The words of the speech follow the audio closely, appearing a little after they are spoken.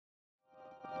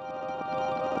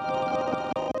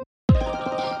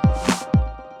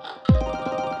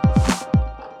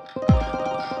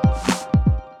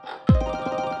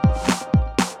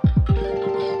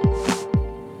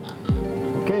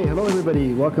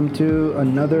welcome to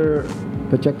another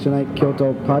Project Tonight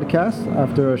Kyoto podcast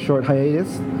after a short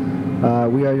hiatus.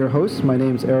 We are your hosts. My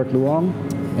name is Eric Luong.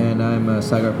 And I'm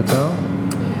Sagar Patel.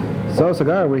 So,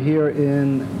 Sagar, we're here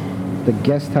in the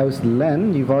guest house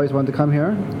Len. You've always wanted to come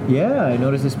here? Yeah, I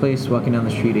noticed this place walking down the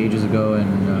street ages ago, and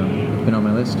it's been on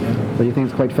my list. Yeah. So you think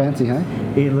it's quite fancy, huh?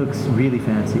 It looks really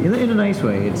fancy, in a nice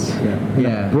way. It's in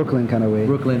a Brooklyn kind of way.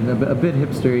 Brooklyn, a bit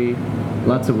hipstery,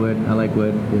 lots of wood. I like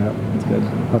wood. Yeah, it's good.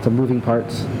 Lots of moving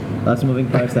parts. Lots of moving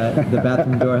parts. That the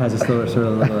bathroom door has a sort of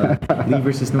little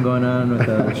lever system going on with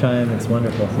the chime. It's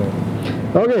wonderful.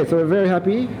 Okay, so we're very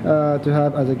happy to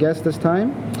have as a guest this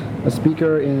time a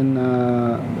speaker in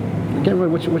I can't remember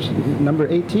which number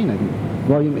 18, I think.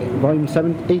 Volume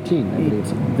 18, I believe.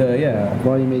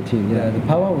 Volume 18. Yeah. The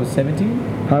powwow was 17.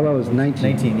 Powwow was 19.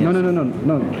 19. Yes.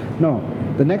 No.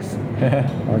 The next.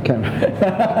 I can't remember.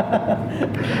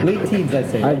 Late teens, I'd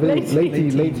say. I believe late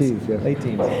teens. Yes. Late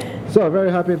teens. So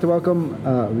very happy to welcome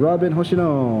Robin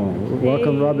Hoshino.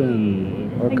 Welcome, Robin.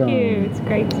 Welcome. Thank you. It's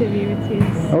great to be with you.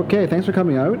 Okay, thanks for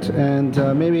coming out. And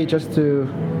maybe just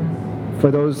for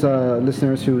those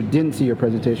listeners who didn't see your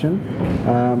presentation,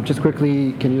 just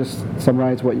quickly, can you just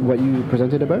summarize what you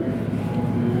presented about?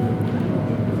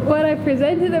 What I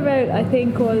presented about, I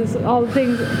think, was all the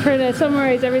things, trying to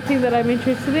summarize everything that I'm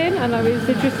interested in. And I was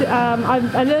interested, I'm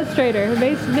an illustrator,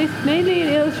 mainly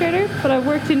an illustrator, but I've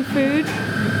worked in food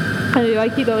and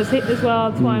Aikido as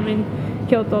well. That's why I'm in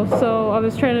Kyoto. So I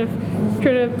was trying to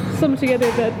sum together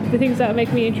the things that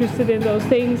make me interested in those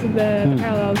things and the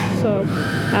parallels. So,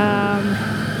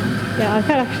 I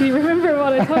can't actually remember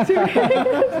what I talked about.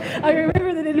 I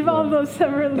remember that it involved those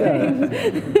several things.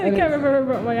 I can't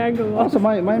remember what my angle was. Also,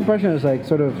 my impression is like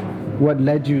sort of what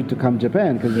led you to come to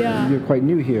Japan, because you're quite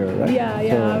new here, right?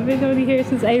 Yeah. I've been only here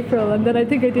since April, and then I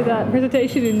think I did that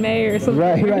presentation in May or something.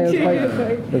 Right.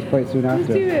 It was quite soon after.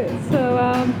 Let's do it. So,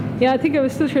 I think I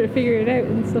was still trying to figure it out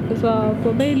and stuff as well.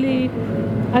 But mainly,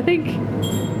 I think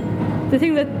the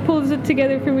thing that pulls it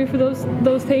together for me for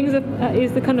those things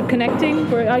is the kind of connecting,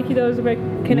 where Aikido is about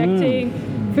connecting.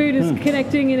 Food is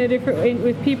connecting in a different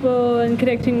with people and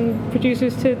connecting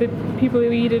producers to the people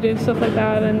who eat it and stuff like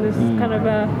that. And this kind of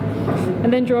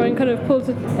and then drawing kind of pulls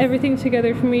everything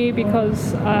together for me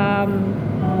because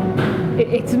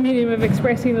it's a medium of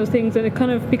expressing those things, and it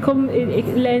kind of it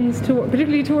lends to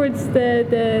particularly towards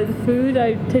the food.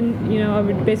 I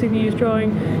would basically use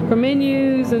drawing for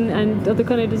menus and other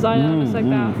kind of design elements like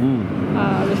that.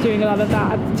 I was doing a lot of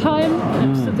that at the time.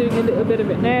 I'm still doing a little bit of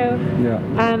it now. Yeah.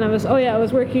 And I was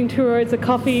working towards a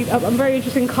coffee. I'm very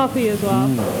interested in coffee as well.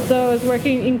 So I was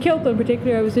working in Kyoto in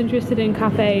particular. I was interested in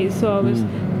cafes. So I was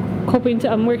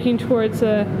I'm working towards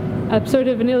a sort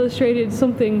of an illustrated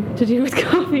something to do with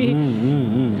coffee,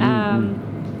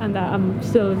 and that I'm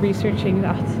still researching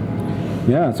that.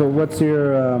 Yeah. So what's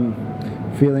your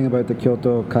feeling about the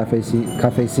Kyoto cafe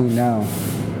scene now?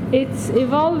 It's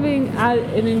evolving at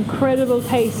an incredible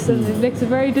pace, and it makes it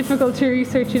very difficult to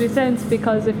research in a sense,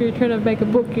 because if you're trying to make a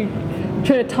book, you're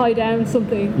trying to tie down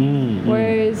something.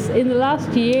 Whereas in the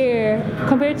last year,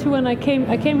 compared to when I came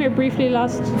here briefly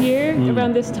last year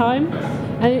around this time,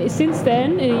 and since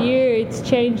then, in a year, it's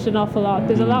changed an awful lot.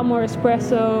 There's a lot more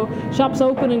espresso, shops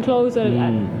open and close at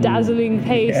a dazzling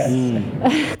pace.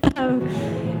 And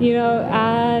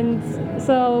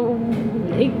so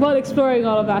while exploring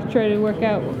all of that, trying to work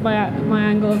out my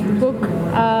angle of the book.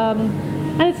 And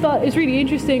it's really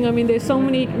interesting. I mean, there's so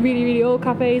many really, really old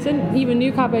cafes and even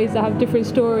new cafes that have different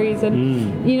stories.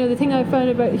 And, the thing I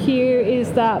found about here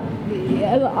is that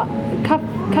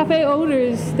cafe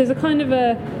owners, there's a kind of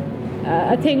a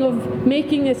thing of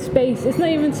making a space. It's not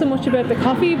even so much about the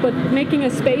coffee, but making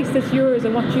a space that's yours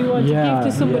and what you want to give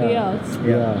to somebody else.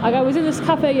 Yeah. Like I was in this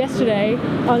cafe yesterday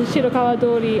on Shirokawa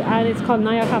Dori, and it's called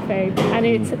Naya Cafe, and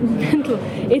it's mental.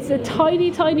 It's a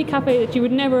tiny, tiny cafe that you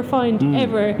would never find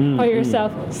ever by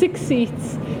yourself. 6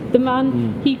 seats. The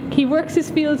man, he works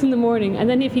his fields in the morning, and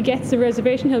then if he gets the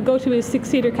reservation, he'll go to his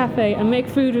 6-seater cafe and make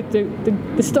food with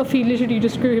the stuff he literally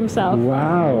just grew himself.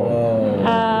 Wow.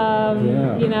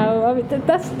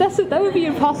 That would be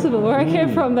impossible. Where I came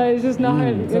from, that is just not how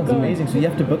it Sounds amazing. So you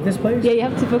have to book this place? Yeah, you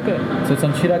have to book it. So it's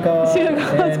on Shirakawa and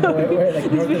where,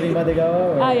 like north of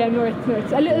Imadegawa? Yeah, north.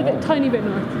 A little bit, tiny bit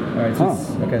north. All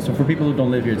right, so for people who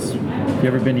don't live here, have you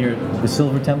ever been here? The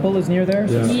Silver Temple is near there?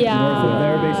 So north of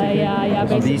there, basically? Yeah,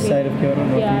 basically. On the east side of Kyoto,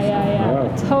 northeast? Yeah.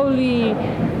 Wow. Totally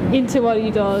into what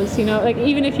he does, like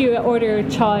even if you order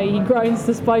chai, he grinds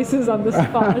the spices on the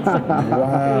spot.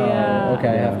 Wow. Yeah. Okay,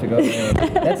 I have to go there. I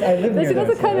live near there.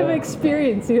 That's a kind of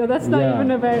experience, that's not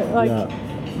even about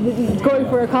going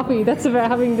for a coffee. That's about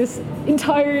having this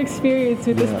entire experience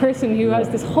with this person who has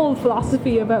this whole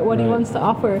philosophy about what he wants to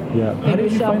offer. Yeah. How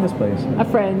did you find this place? A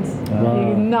friend.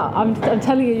 I'm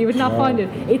telling you, you would not find it.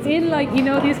 It's in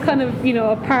these kind of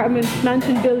apartment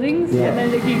mansion buildings, and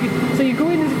then you go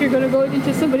in as if you're going to go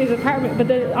into somebody's apartment, but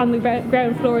then on the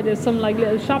ground floor there's some like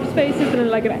little shop spaces, and then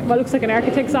like what looks like an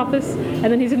architect's office, and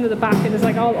then he's into the back, and it's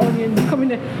like all onions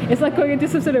coming. It's like going into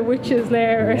some sort of witch's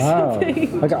lair or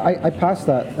something. Like I pass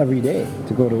that every day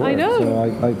to go to work. I know. So I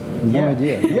have no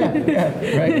idea.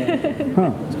 Right.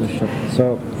 Huh.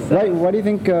 So why do you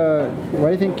think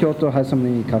Kyoto has so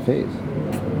many cafes?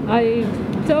 I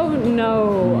don't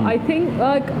know. I think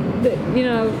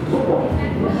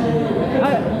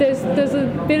there's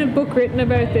been a book written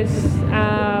about this.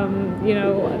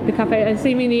 The cafe, and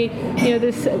seemingly,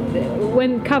 this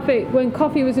when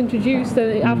coffee was introduced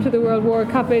after the World War,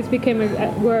 cafes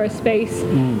were a space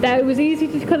that it was easy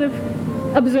to kind of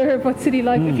observe what city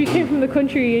life. If you came from the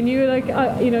country and you were like,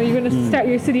 you're going to start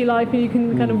your city life and you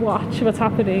can kind of watch what's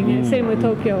happening. Same with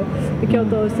Tokyo.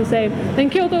 Kyoto is the same. And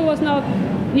Kyoto was not,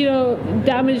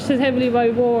 damaged as heavily by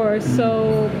war,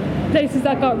 so places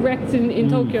that got wrecked in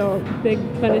Tokyo, they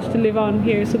managed to live on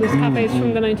here. So there's cafes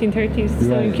from the 1930s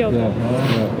still in Kyoto.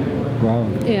 Wow.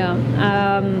 Yeah,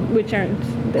 which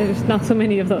there's not so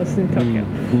many of those in Tokyo.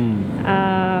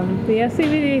 But yeah,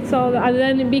 CBD, it's all, and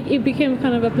then it became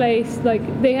kind of a place, like,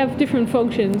 they have different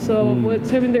functions. So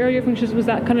some of the earlier functions was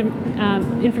that kind of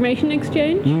information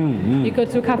exchange. You go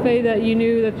to a cafe that you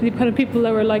knew that the kind of people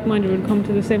that were like-minded would come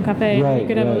to the same cafe, and you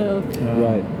could have a little,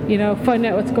 find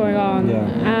out what's going on. Yeah,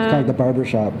 it's kind of like the barber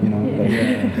shop,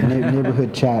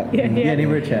 neighborhood chat.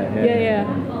 Neighborhood chat. Yeah.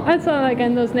 And so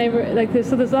and those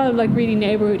so there's a lot of like really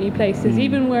neighborhoody places.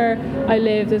 Even where I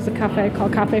live, there's a cafe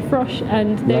called Cafe Fresh,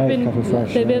 and they've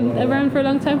been around for a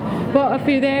long time. But if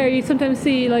you're there, you sometimes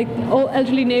see like old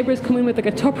elderly neighbors come in with like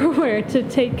a Tupperware to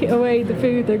take away the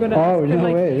food they're going to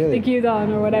the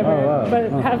gyudon or whatever,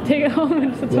 but take it home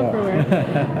into Tupperware,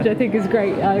 which I think is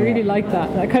great. I really like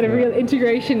that kind of real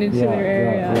integration into their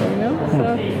area.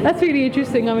 So that's really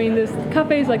interesting. I mean, there's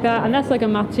cafes like that, and that's like a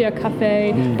matcha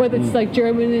cafe, where it's like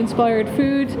German-inspired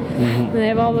food. And they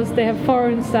have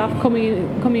foreign staff coming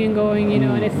and going,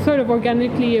 and it's sort of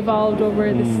organically evolved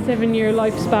over this 7-year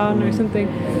lifespan or something.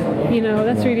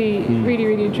 That's really, really,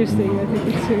 really interesting. I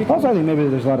think it's really cool. Also, I think maybe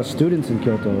there's a lot of students in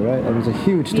Kyoto, right? There's a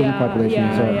huge student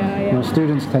population, so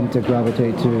students tend to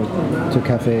gravitate to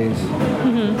cafes.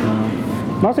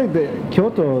 And also,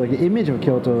 the image of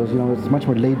Kyoto is, it's much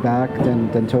more laid back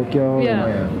than Tokyo.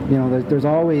 And, there's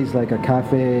always like a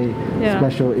cafe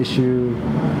special issue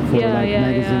for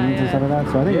magazines and stuff like that.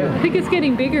 So I think it's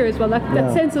getting bigger as well.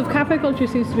 That sense of cafe culture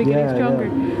seems to be getting stronger.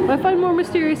 What I find more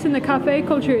mysterious in the cafe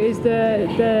culture is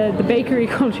the bakery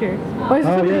culture. Why is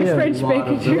it French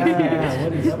bakery?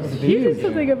 What is up with the You did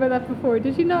something about that before,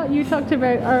 did you not? You talked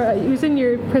about, or it was in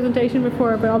your presentation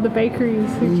before about all the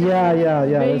bakeries.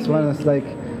 It's one of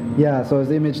those so it's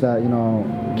the image that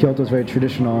Kyoto is very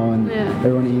traditional and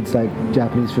everyone eats like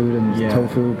Japanese food and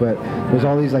tofu, but there's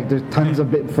all these there's tons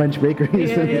of French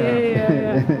bakeries.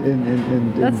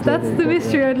 That's the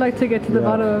mystery I'd like to get to the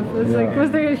bottom of. It's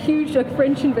was there a huge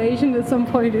French invasion at some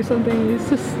point or something? It's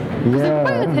just they're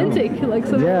quite authentic, French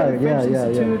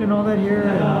Institute and all that here.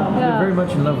 They're very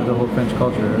much in love with the whole French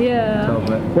culture.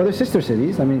 Well, they're sister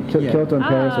cities. I mean, Kyoto and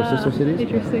Paris are sister cities.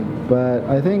 Interesting. But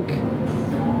I think.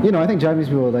 I think Japanese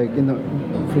people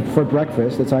for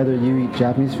breakfast, it's either you eat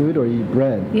Japanese food or you eat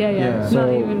bread. So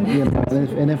not even.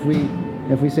 And if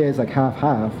we say it's like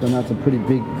half, then that's a pretty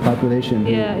big population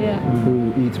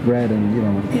who eats bread and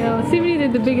seemingly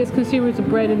they're the biggest consumers of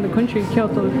bread in the country,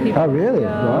 Kyoto people. Oh really?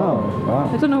 Wow.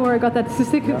 I don't know where I got that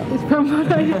statistic from,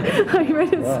 but I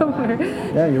read it somewhere.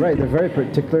 Yeah, you're right. They're very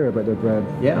particular about their bread.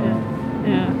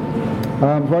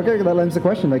 Well, okay, that lends the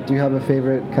question. Do you have a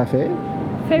favorite cafe?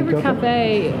 Favorite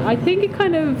cafe? I think it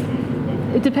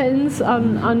depends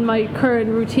on my current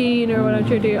routine or what I'm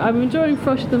trying to do. I'm enjoying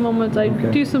Fresh at the moment. I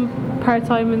do some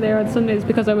part-time in there on Sundays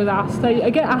because I was asked. I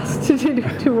get asked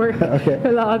to work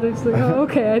a lot. It's like,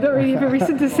 I don't really have a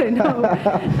reason to say no.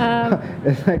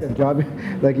 It's like a job,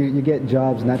 you get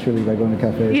jobs naturally by going to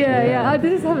cafes. I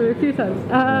did this happen a few times.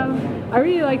 I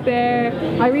really like there.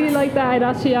 I really like that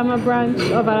Arashiyama branch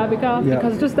of Arabica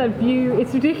because just that view,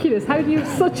 it's ridiculous. How do you have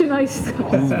such a nice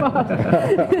spot?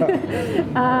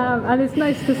 And it's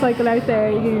nice to cycle out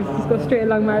there. You can just go straight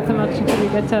along Marathon until you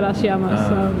get to Arashiyama.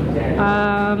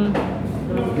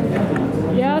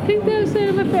 I think that's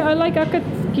my favorite. I like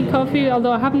Akatsuki coffee,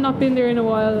 although I have not been there in a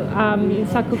while. In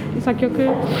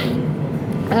Sakyoku.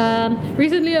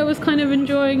 Recently, I was kind of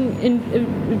enjoying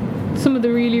some of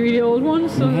the really, really old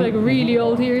ones. So like really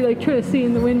old here, like trying to see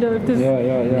in the window if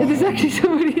if there's actually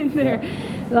somebody in there.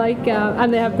 Like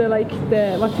and they have the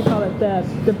what you call it,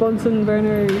 the Bunsen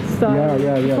burner style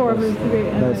performance.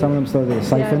 Some of them still the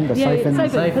siphon, siphon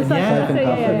coffee.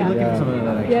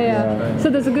 So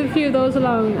there's a good few of those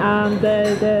along.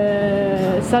 The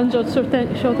Sanjo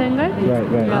Shotengai.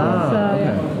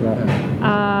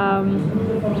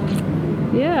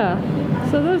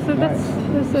 So that's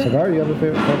Cigar, you have a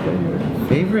favorite cafe?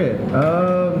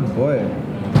 Boy.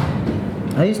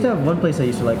 I used to have one place I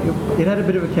used to like. It had a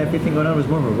bit of a cafe thing going on. It was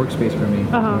more of a workspace for me.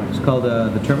 It's called the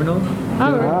Terminal.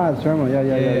 The Terminal.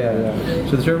 Yeah.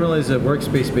 So the Terminal is a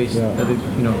workspace based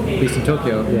in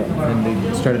Tokyo, and they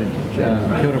started a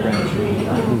Kyoto branch.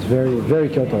 It's very, very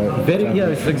Kyoto.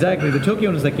 It's exactly. The Tokyo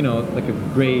one is like a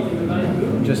great,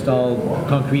 just all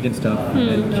concrete and stuff.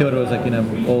 And Kyoto is like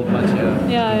old matcha,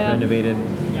 renovated,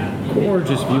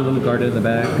 gorgeous view, little garden in the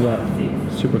back.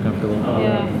 Super comfortable.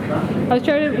 I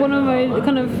started one of my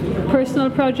kind of personal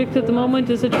projects at the moment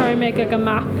is to try and make like a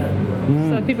map.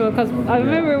 So people, because I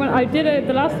remember when I did it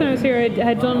the last time I was here, I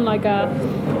had done like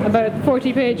about a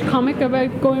 40-page comic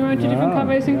about going around to different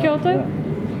cafes in Kyoto,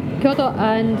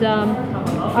 and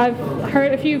I've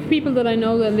heard a few people that I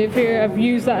know that live here have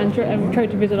used that and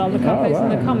tried to visit all the cafes in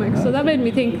the comics. So that made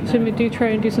me think, should we try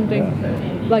and do something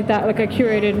like that, like a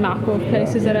curated map of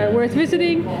places that are worth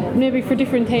visiting, maybe for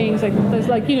different things. Like there's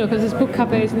because there's book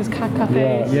cafes and there's cat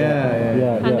cafes.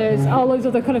 And there's all those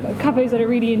other kind of cafes that are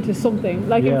really into something.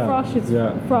 Like in Frosh, it's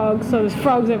frogs, so there's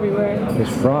frogs everywhere. There's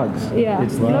frogs. Yeah,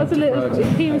 it's loads of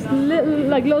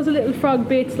loads of little frog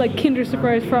bits, like Kinder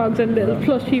Surprise frogs and little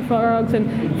plushy frogs and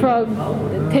frog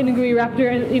tenugui raptor,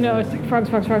 and it's like frogs.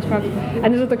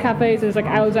 And there's other cafes. There's like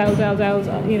owls. And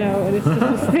it's just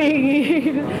this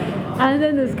thing. And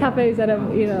then there's cafes that have,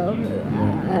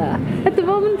 at the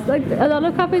moment, like a lot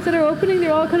of cafes that are opening,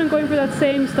 they're all kind of going for that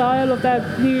same style of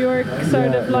that New York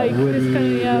sort of like woody, this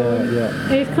kind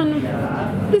of it's kind of,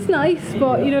 it's nice,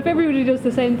 but if everybody does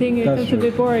the same thing, it becomes a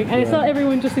bit boring. And it's not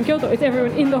everyone just in Kyoto; it's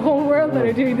everyone in the whole world that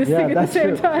are doing this thing at the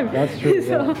same time. That's true.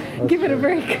 So give it a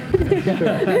break.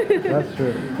 That's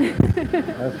true.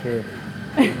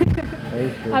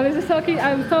 I was talking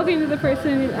to the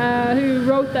person who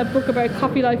wrote that book about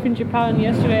coffee life in Japan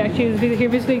yesterday. Actually, I was here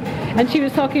visiting, and she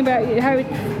was talking about how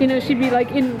she'd be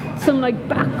like in some like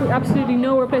back absolutely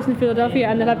nowhere place in Philadelphia,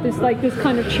 and they'd have this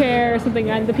kind of chair or something,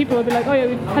 and the people would be like, oh yeah,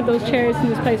 we've had those chairs in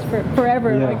this place for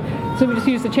forever, so we just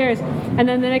use the chairs. And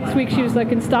then the next week she was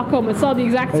like in Stockholm and saw the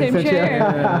exact same chair.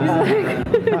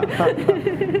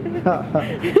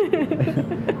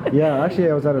 Actually,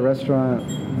 I was at a restaurant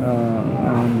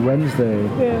on Wednesday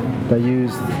that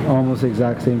used almost the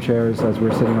exact same chairs as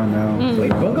we're sitting on now.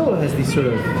 Like Bungalow has these sort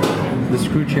of the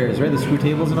screw chairs, right? The screw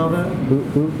tables and all that.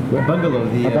 Who? Bungalow.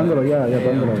 Bungalow.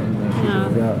 Bungalow.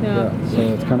 So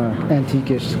it's kind of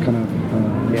antique-ish, kind of.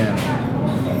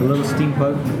 A little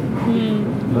steampunk.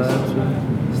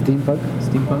 Steampunk.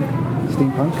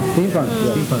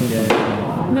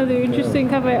 Another interesting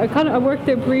cafe. I worked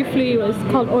there briefly. It was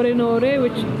called Orenore,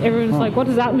 which everyone's like, what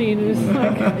does that mean? And it's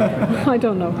like, I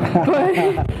don't know.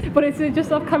 But it's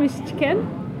just off Kamishichiken.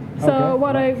 So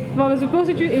what I was supposed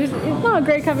to do, it's not a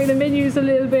great cafe. The menu is a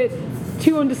little bit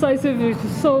too undecisive. It was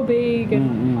just so big.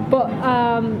 But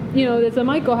there's a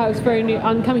Maiko house very near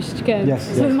on Kamishichiken.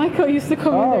 So Maiko used to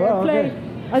come in there and play. Okay.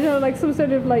 I don't know, like some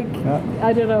sort of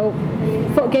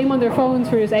game on their phones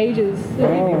for his ages.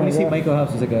 When you say Maiko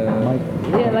House, it's like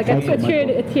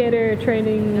a theater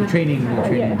training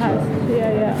house.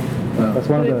 That's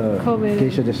one of the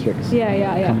geisha districts.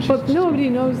 But nobody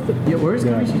knows the. Where is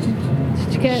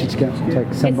Kamishichiken? It's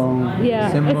like Senbon.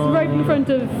 It's right in front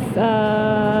of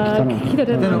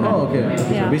Kitano. Oh, okay.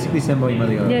 So basically Senbon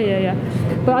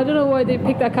Imariga. But I don't know why they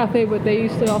picked that cafe, but they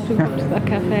used to often come to that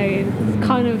cafe. It's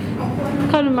kind of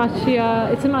matcha.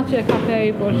 It's a matcha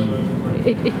cafe, but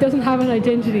it doesn't have an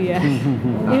identity yet.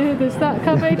 There's that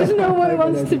cafe. It doesn't know what it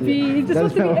wants to be. It just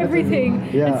wants to be everything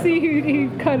and see who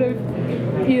kind of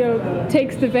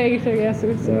takes the bait, I guess,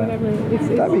 or whatever.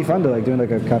 That'd be fun to doing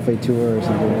like a cafe tour or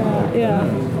something.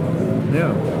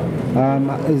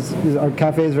 Is our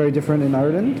cafes very different in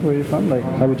Ireland, where you're from? Like,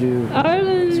 how would you?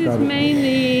 Ireland is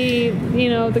mainly,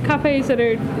 the cafes that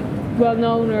are well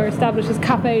known or established as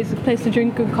cafes, a place to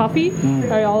drink good coffee,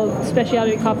 are all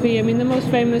specialty coffee. I mean, the most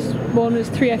famous one is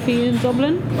 3FE in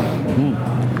Dublin,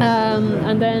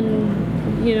 and then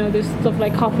there's stuff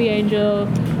like Coffee Angel.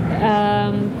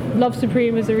 Love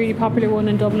Supreme is a really popular one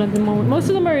in Dublin at the moment. Most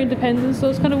of them are independents,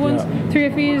 those kind of ones.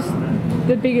 3FE is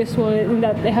the biggest one in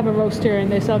that they have a roaster and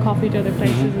they sell coffee to other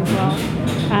places as well.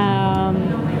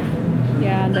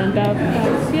 And then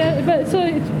but so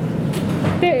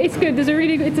It's good.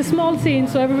 It's a small scene,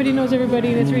 so everybody knows everybody,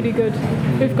 and it's really good.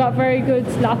 We've got very good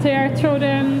latte art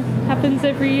throwdown happens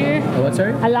every year. Oh, what,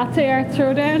 sorry? A latte art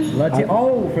throwdown. Latte.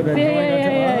 Oh, for the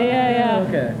Yeah.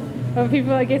 Okay.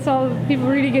 People people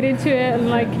really get into it, and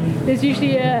like there's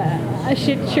usually a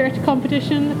shit shirt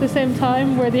competition at the same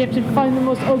time where they have to find the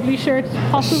most ugly shirt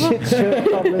possible. Shit shirt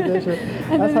competition.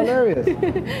 That's hilarious.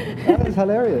 That is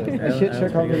hilarious. A shit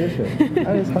shirt competition.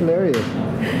 That is hilarious.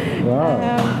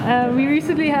 Wow. We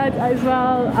recently had as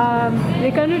well.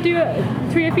 They kind of do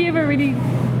 3FE have a really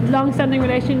long-standing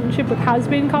relationship with Has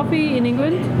Been Coffee in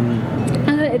England.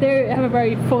 And they have a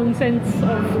very fun sense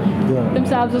of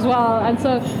themselves as well. And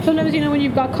so sometimes, when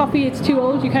you've got coffee, it's too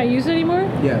old, you can't use it anymore.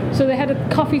 Yeah. So they had a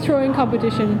coffee throwing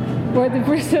competition where the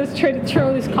baristas tried to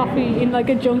throw this coffee in like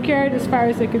a junkyard as far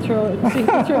as they could throw it. So you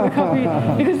could throw the coffee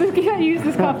because they can't use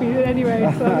this coffee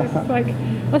anyway. So it's like,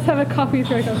 let's have a coffee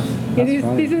throw. Yeah,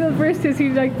 these little baristas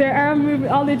who like their arm move,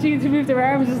 all they do to move their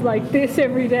arms is like this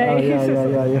every day. Oh,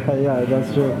 yeah,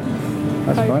 that's true.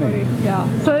 That's funny. Yeah.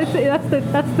 So that's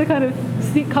the kind of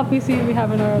coffee scene we have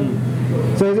in Ireland.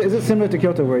 So is it similar to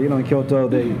Kyoto, where in Kyoto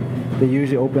they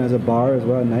usually open as a bar as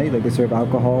well at night, like they serve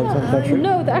alcohol and stuff? Is that true?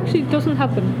 No, that actually doesn't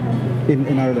happen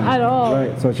in Ireland at all.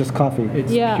 Right. So it's just coffee.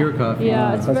 It's pure coffee.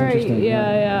 Yeah, it's that's very interesting.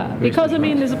 Yeah. Because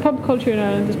there's a pub culture in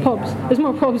Ireland. There's pubs. There's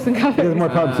more pubs than cafes. There's more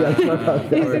pubs. What's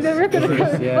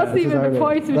even the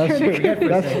point of trying to?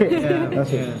 That's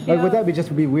true. Like, would that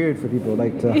be weird for people,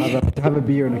 like to have a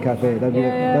beer in a cafe?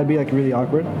 That'd be like really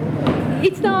awkward.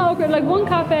 It's not awkward. Like one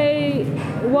cafe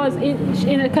was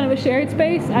in a kind of a shared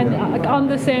space, and on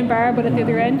the same bar, but at the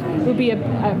other end would be a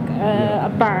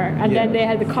bar, and then they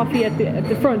had the coffee at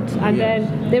the front, and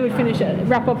then they would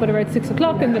wrap up at about 6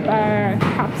 o'clock, and the bar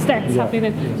starts happening.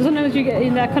 Then. So sometimes you get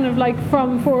in that kind of like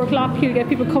from 4 o'clock, you get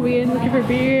people coming in looking for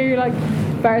beer. You're like,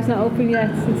 bar's not open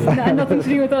yet. It's nothing to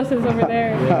do with us. It's over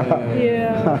there.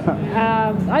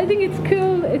 I think it's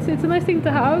cool. It's a nice thing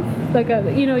to have. Like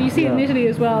you see it in Italy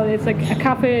as well. It's like a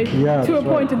cafe to a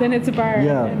point, and then it's a bar.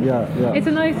 Yeah. It's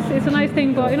a nice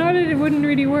thing, but in Ireland it wouldn't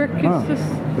really work.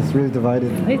 It's really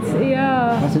divided.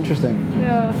 That's interesting.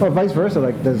 Yeah. Oh, vice versa.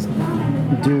 Like,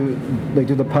 do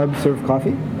the pubs serve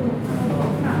coffee?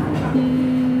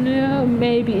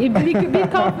 Maybe big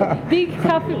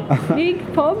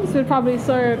pubs would probably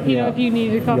serve. If you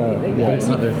needed coffee,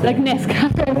 like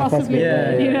Nescafe possibly.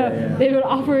 They would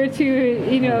offer it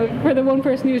to for the one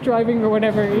person who's driving or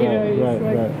whatever.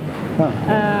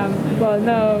 But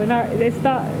no, it's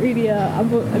not really a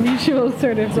mutual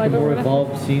sort of like a more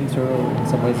evolved scene. So in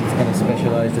some ways, it's kind of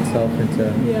specialized itself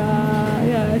into.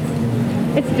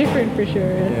 It's different for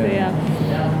sure.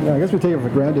 I guess we take it for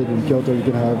granted in Kyoto. You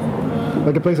can have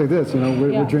like a place like this.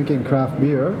 We're drinking craft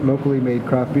beer, locally made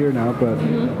craft beer now, but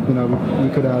we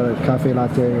could have a cafe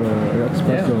latte or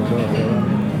espresso as well.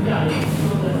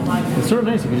 It's sort of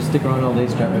nice if you just stick around all day,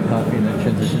 start with coffee, and then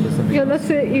transition to something. Yeah, that's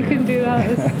it. You can do that.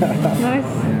 It's nice.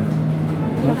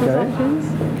 Okay.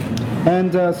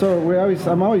 And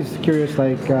I'm always curious,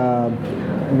 like.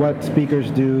 What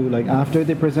speakers do like after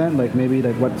they present, like maybe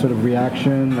like what sort of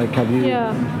reaction, like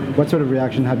what sort of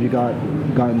reaction have you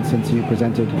gotten since you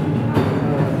presented,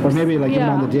 or maybe like even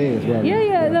on the day as well?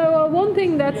 No, one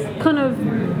thing that's kind of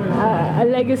a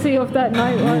legacy of that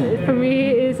night for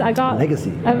me is I got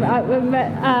legacy.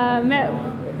 I met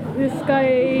this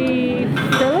guy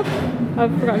Philip.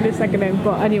 I've forgotten his second name,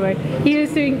 but anyway, he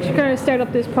was trying to start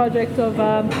up this project of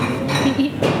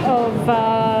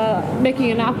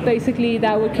making an app basically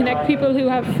that would connect people who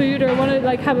have food or want to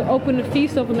like open a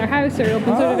feast up in their house or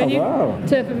open sort of venue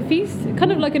to have a feast,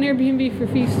 kind of like an Airbnb for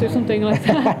feast or something like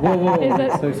that.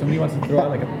 Whoa. So somebody wants to throw out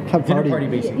like a dinner party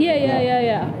basically.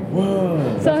 Yeah.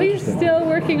 Whoa. So he's still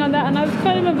working on that, and I was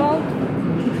kind of involved.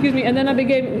 Excuse me, and then I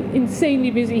became insanely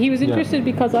busy. He was interested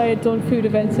because I had done food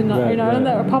events in Ireland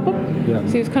that were pop-up.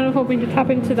 So he was kind of hoping to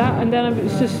tap into that, and then I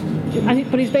was just...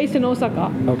 but he's based in Osaka.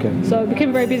 Okay. So I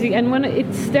became very busy. And when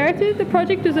it started, the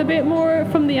project was a bit more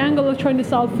from the angle of trying to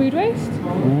solve food waste.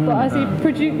 But as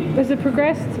it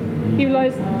progressed, he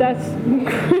realized that's an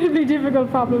incredibly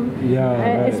difficult problem.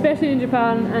 Especially in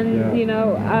Japan. And,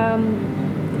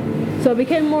 so it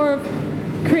became more of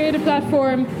create a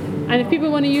platform. And if people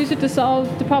want to use it to solve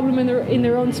the problem in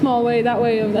their own small way, that's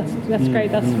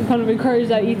great. That's kind of encourage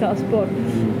that ethos. But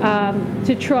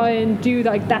to try and do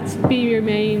that's be your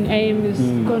main aim is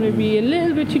going to be a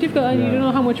little bit too difficult, and you don't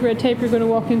know how much red tape you're going to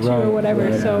walk into or whatever.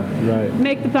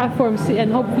 Make the platform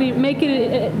and hopefully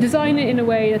design it in a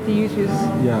way that the users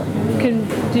can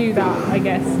do that, I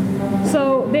guess.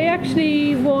 So they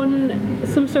actually won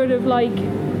some sort of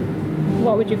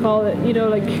what would you call it? You know,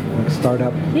 like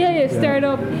startup. Yeah,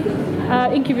 startup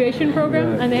incubation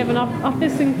program, and they have an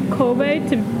office in Kobe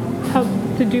to help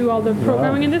to do all the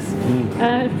programming in this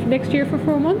next year for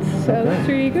 4 months. So that's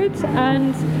really good,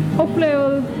 and hopefully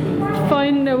I'll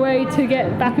find a way to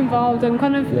get back involved. I'm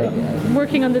kind of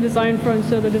working on the design front,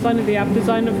 so the design of the app,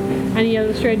 design of any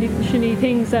illustration-y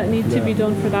things that need to be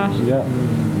done for that.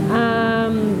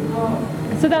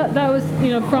 So that was, you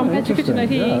know, from Petri Kitchen.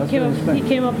 He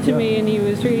came up to me and he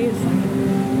was really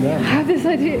I have this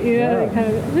idea, you know, kind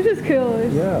of, which is cool.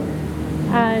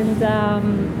 And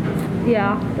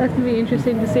that's gonna be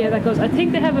interesting to see how that goes. I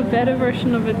think they have a better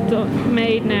version of it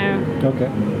made now. Okay.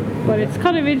 But it's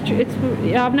kind of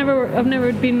I've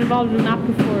never been involved in an app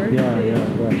before.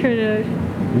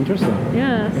 Interesting.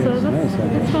 Yeah, so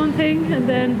that's one thing, and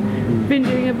then been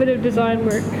doing a bit of design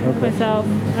work myself.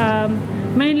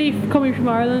 Mainly coming from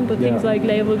Ireland, but things like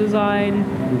label design,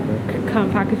 kind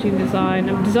of packaging design.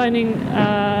 I'm designing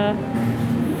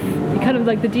kind of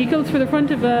like the decals for the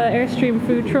front of a Airstream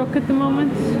food truck at the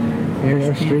moment.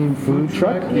 Airstream food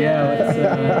truck?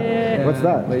 Yeah. What's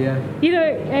that? You know,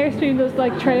 Airstream does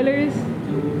like trailers.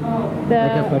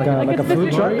 Like a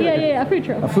food truck? Yeah, a food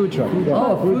truck. A food truck. Yeah.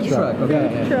 Oh, a food truck. Okay.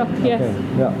 Food truck, yes. Okay.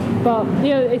 Yeah. But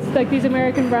you know, it's like these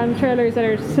American brand trailers that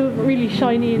are silver, really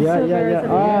shiny and silver.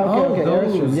 Okay.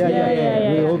 Those.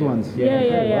 Yeah. Really old ones.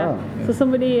 Yeah. Wow. So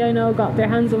somebody I know got their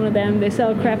hands on one of them. They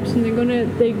sell crepes, and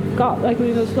they got like one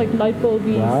of those like light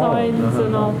bulby signs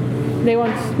and all. They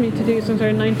want me to do some sort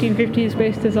of 1950s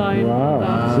based design.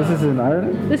 Wow. So this is in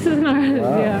Ireland? This is in Ireland,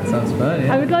 yeah. Sounds fun,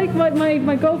 yeah. I would like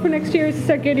my goal for next year is to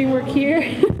start getting work here.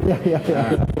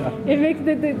 It makes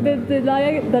the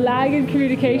lag in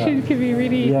communication can be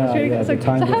really frustrating. It's like,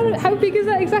 so how big is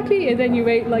that exactly? And then you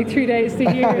wait like 3 days to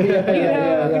hear,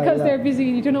 because they're busy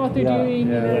and you don't know what they're doing.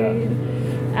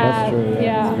 That's true.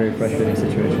 It's a very frustrating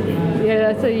situation.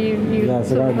 Yeah, so you.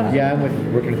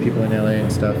 I'm working with people in LA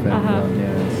and stuff, and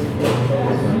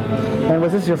And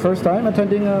was this your first time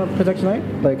attending a Protection Night?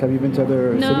 Like, have you been to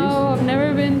other cities? No, I've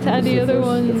never been to any other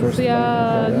ones.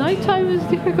 Nighttime is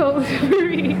difficult for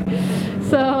me.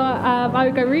 So I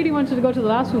really wanted to go to the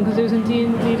last one because it was in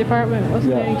D&D department,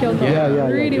 wasn't it, in Kyoto? I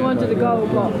really wanted to go,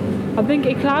 but I think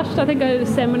it clashed. I think I had a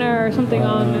seminar or something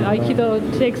on Aikido.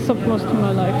 It takes up most of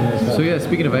my life. So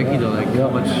speaking of Aikido, like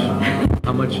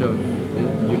how much of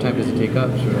your time does it take up?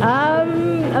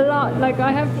 A lot. Like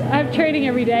I have training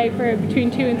every day for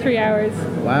between 2 and 3 hours.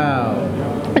 Wow.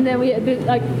 And then we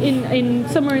like in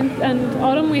summer and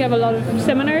autumn we have a lot of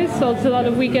seminars, so it's a lot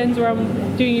of weekends where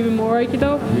I'm doing even more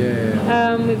Aikido.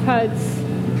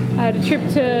 I had a trip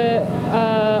to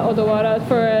Odawara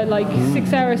for a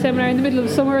 6-hour seminar in the middle of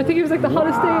summer. I think it was like the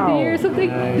hottest day of the year or something.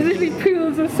 There's literally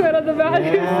pools of sweat on the mat.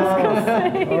 It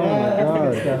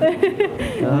was disgusting.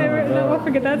 I won't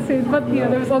forget that soon. But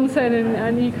there was onsen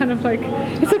and you kind of like,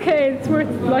 it's okay, it's worth,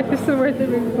 life is still worth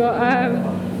living. But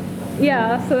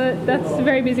so that's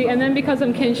very busy. And then because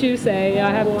I'm Kenshusei, I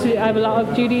have a lot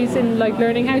of duties in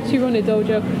learning how to run a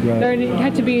dojo, learning how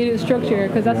to be an instructor,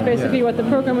 because that's basically what the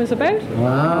program is about.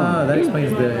 Wow, that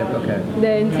explains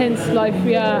the intense life,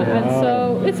 And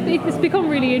so it's become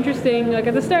really interesting. Like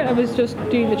at the start, I was just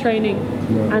doing the training,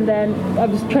 and then I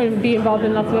was trying to be involved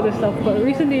in lots of other stuff. But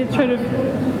recently, it's trying to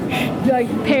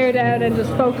pare down and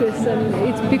just focus, and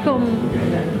it's become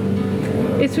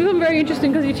very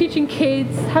interesting because you're teaching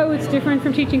kids how it's different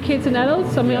from teaching kids and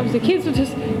adults. I mean, obviously, kids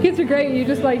are great. You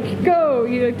just go,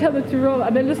 tell them to roll,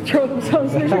 and then just throw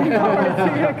themselves literally forward. So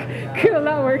you're like, cool,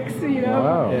 that works.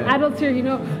 Wow. Adults are,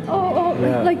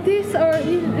 like this, or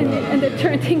and they're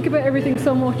trying to think about everything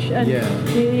so much, and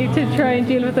you need to try and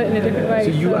deal with it in a different way.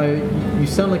 So you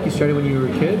sound like you started when you were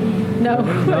a kid. No.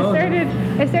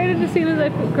 I started as soon as I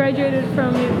graduated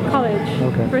from college.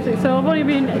 Okay. So I've only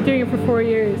been doing it for 4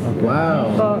 years. Okay. Wow.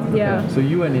 But So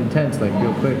you went intense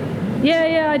real quick.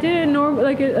 Yeah, I did a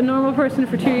normal person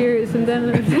for 2 years, and then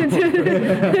I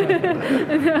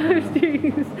was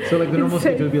doing. So the normal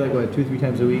schedule would be 2-3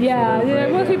 times a week.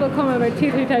 Most people come about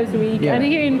 2-3 times a week, and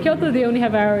here in Kyoto they only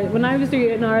have hours. When I was doing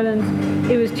it in Ireland,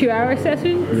 it was 2-hour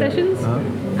sessions,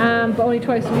 but only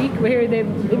twice a week. But here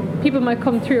people might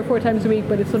come 3 or 4 times a week,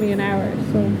 but it's only an hour.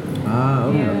 So.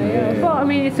 But I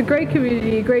mean, it's a great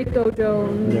community, a great dojo,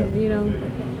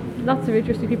 and, lots of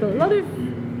interesting people, a lot of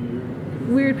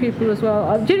weird people as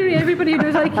well. Generally, everybody who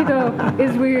does Aikido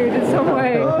is weird in some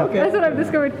way. That's what I've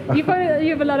discovered. You find you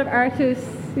have a lot of artists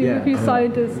you know, a few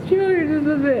scientists, you know, you're just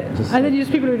a bit, and then you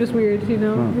just people who are just weird, you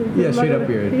know. Yeah, straight up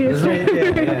weird. There's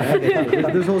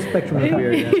a whole spectrum of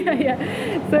weird.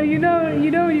 Yeah. So you know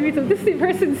when you meet them, this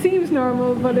person seems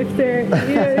normal, but if they're,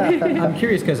 I'm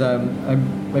curious because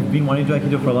I've been wanting to do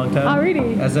Aikido for a long time. Oh,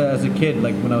 really? As a kid,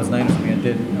 like when I was 9 or something, I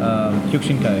did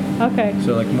Kyokushinkai. Okay.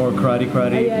 So like more karate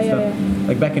stuff. Yeah.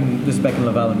 Like back in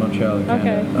Laval in Montreal. In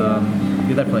Canada.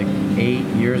 Did that for like 8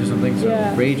 years or something. So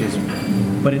for ages.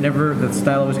 But the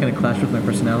style always kind of clashed with my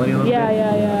personality a little bit.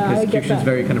 Yeah. Because Kyokushin's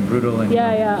very kind of brutal and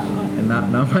and not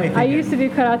my thing. I used to do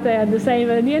karate and the same,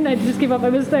 and in the end I just give up. I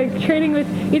was like training with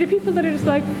either people that are just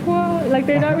like, whoa, like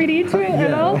they're not really into it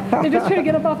at all. They're just trying to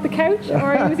get up off the couch,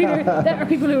 or it was either that or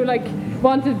people who like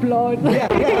wanted blood.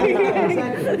 Exactly.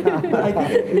 I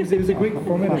think it was a great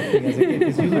formative thing as a kid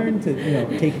because you learn to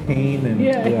take pain and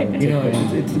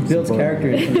it builds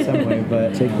character in some way.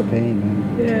 But take the pain,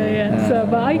 man. So,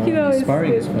 but Aikido is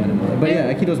sparring is fun. But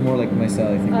Aikido is more like my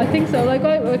style. I think so. Like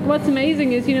what's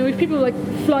amazing is with people like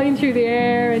flying through the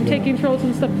air and taking throats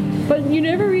and stuff, but you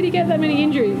never really get that many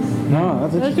injuries. No,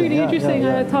 that's really interesting.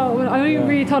 I only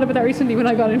really thought about that recently when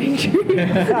I got an injury.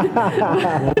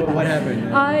 What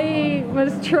happened? I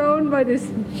was thrown by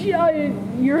this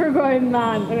giant Uruguayan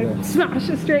man and I smashed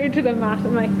it straight into the mat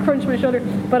and I crunched my shoulder.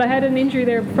 But I had an injury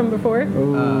there from before,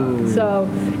 so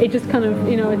it just kind of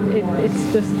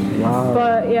it's just. Wow.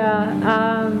 But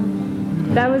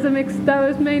that was a mix. That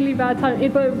was mainly bad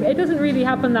timing. But it doesn't really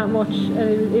happen that much.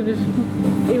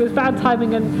 It was bad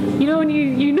timing, and when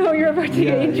you're about to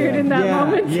get injured in that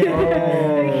moment.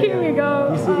 Like, here we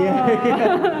go.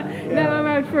 Now I'm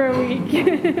out for a week.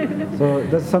 So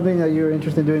that's something that you're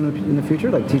interested in doing in the future,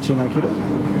 like teaching Aikido?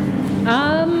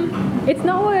 It's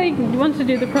not what I want to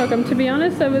do the program. To be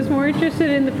honest, I was more interested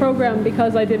in the program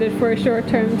because I did it for a short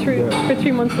term for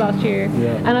 3 months last year,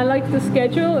 and I liked the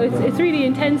schedule. It's really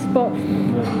intense, but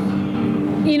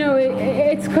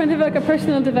it's kind of like a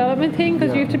personal development thing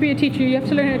because you have to be a teacher. You have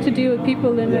to learn how to deal with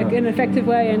people in an effective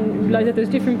way and realize that there's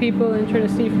different people and try to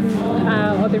see from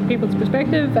other people's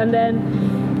perspective, and then.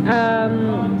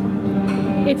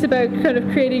 It's about kind of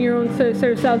creating your own sort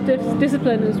of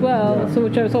self-discipline as well, so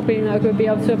which I was hoping I would be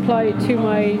able to apply to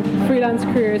my freelance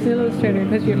career as an illustrator,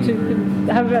 because you have to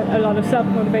have a lot of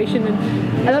self-motivation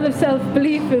and a lot of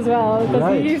self-belief as well,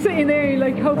 because you're sitting there, you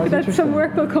like hope that some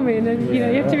work will come in, and you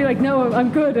have to be like, no, I'm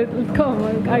good, it'll come,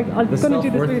 I'm going to do this. The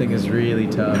self-worth thing is really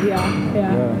tough.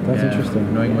 That's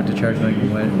interesting. Knowing what to charge,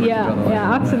 knowing what to draw the line.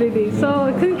 Absolutely. So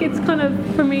I think it's kind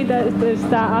of, for me, that there's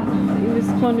that, I was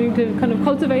wanting to kind of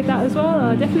cultivate that as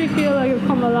well. I definitely feel like I've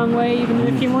come a long way even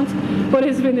in a few months, but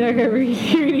it's been like a really,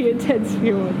 really intense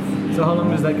few months. So how long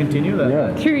does that continue?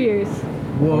 3 years.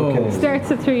 Whoa. Okay. It starts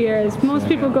at 3 years. Most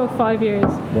people go 5 years.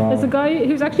 Wow. There's a guy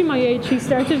who's actually my age. She used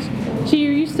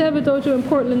to have a dojo in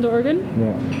Portland, Oregon,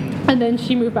 and then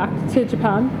she moved back to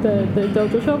Japan, the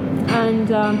dojo shop,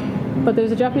 and but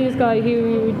there's a Japanese guy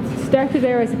who started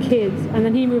there as a kid, and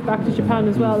then he moved back to Japan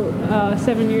as well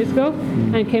 7 years ago,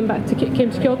 and came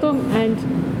to Kyoto, and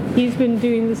he's been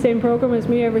doing the same program as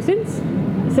me ever since.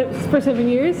 For 7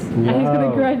 years, and he's going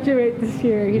to graduate this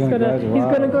year. He's going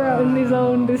to go out on his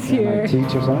own this year.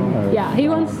 Teach or something? Or? Yeah,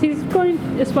 he's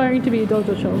aspiring to be a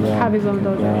dojo show, have his own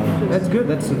dojo. That's good.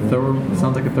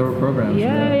 Sounds like a thorough program.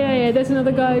 Yeah. There's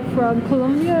another guy from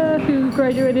Colombia who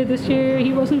graduated this year.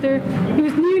 He wasn't there. He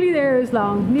was nearly there as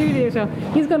long.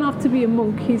 He's gone off to be a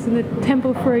monk. He's in a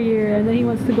temple for a year, and then he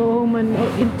wants to go home and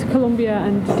into Colombia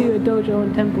and do a dojo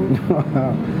and temple.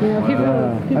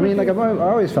 I mean, like I'm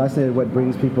always fascinated what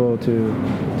brings people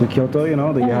to Kyoto. You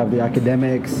have the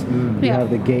academics, you have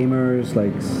the gamers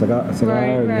like cigar,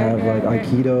 you have like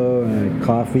Aikido and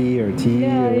coffee or tea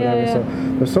or whatever. So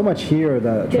there's so much here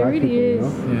that attracts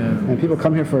people. And people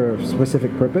come here for a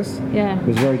specific purpose.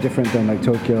 It's very different than like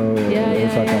Tokyo or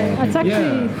Osaka. It's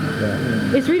actually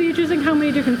it's really interesting how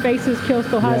many different faces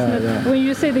Kyoto has. When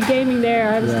you say the gaming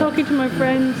there, I was talking to my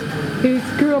friend who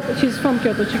grew up. She's from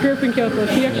Kyoto. She grew up in Kyoto.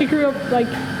 She actually grew up like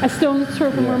a stone's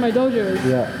throw from where my dojo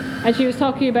is. And she was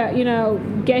talking about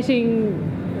getting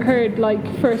her like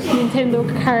first Nintendo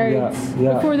cards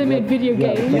before they made video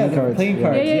games. Playing cards.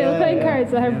 Playing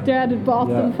cards. Her dad had bought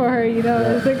them for her. It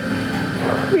was like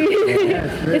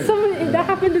that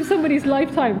happened in somebody's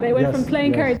lifetime. They went from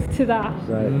playing cards to that.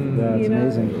 It's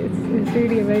amazing. It's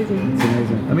really amazing. It's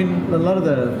amazing. I mean, a lot of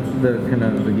the kind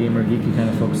of the gamer geeky kind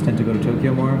of folks tend to go to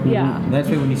Tokyo more. And that's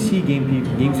why when you see games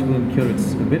people in Kyoto,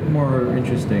 it's a bit more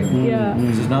interesting.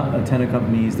 Because there's not a ton of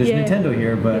companies. There's Nintendo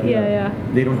here, but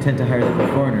they don't tend to hire the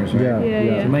foreigners, right? So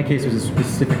in my case, it was a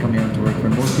specific company I wanted to work for.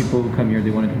 Most people who come here,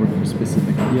 they wanted to work for a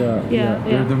specific company.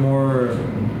 They're more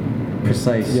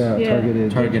precise.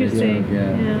 Targeted. Targeted sort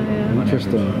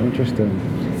of, Interesting.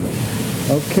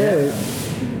 Okay. Yeah.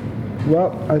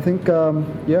 Well, I think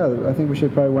I think we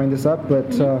should probably wind this up.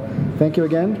 But thank you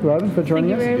again, Robin, for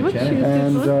joining us. Thank you very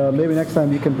much. And maybe next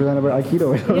time you can present about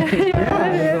Aikido.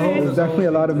 There's definitely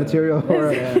a lot of material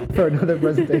for another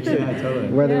presentation. Totally.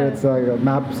 Whether it's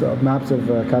maps of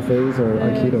cafes or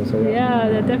Aikido. So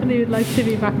I definitely would like to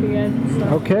be back again. So.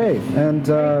 Okay, and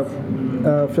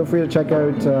feel free to check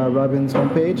out Robin's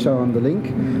homepage on the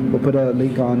link. We'll put a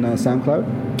link on SoundCloud.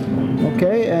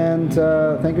 Okay, and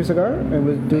thank you, Cigar, and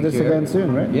we'll do this again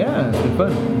soon, right? Yeah, it's been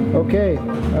fun. Okay,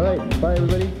 all right, bye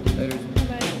everybody. Later.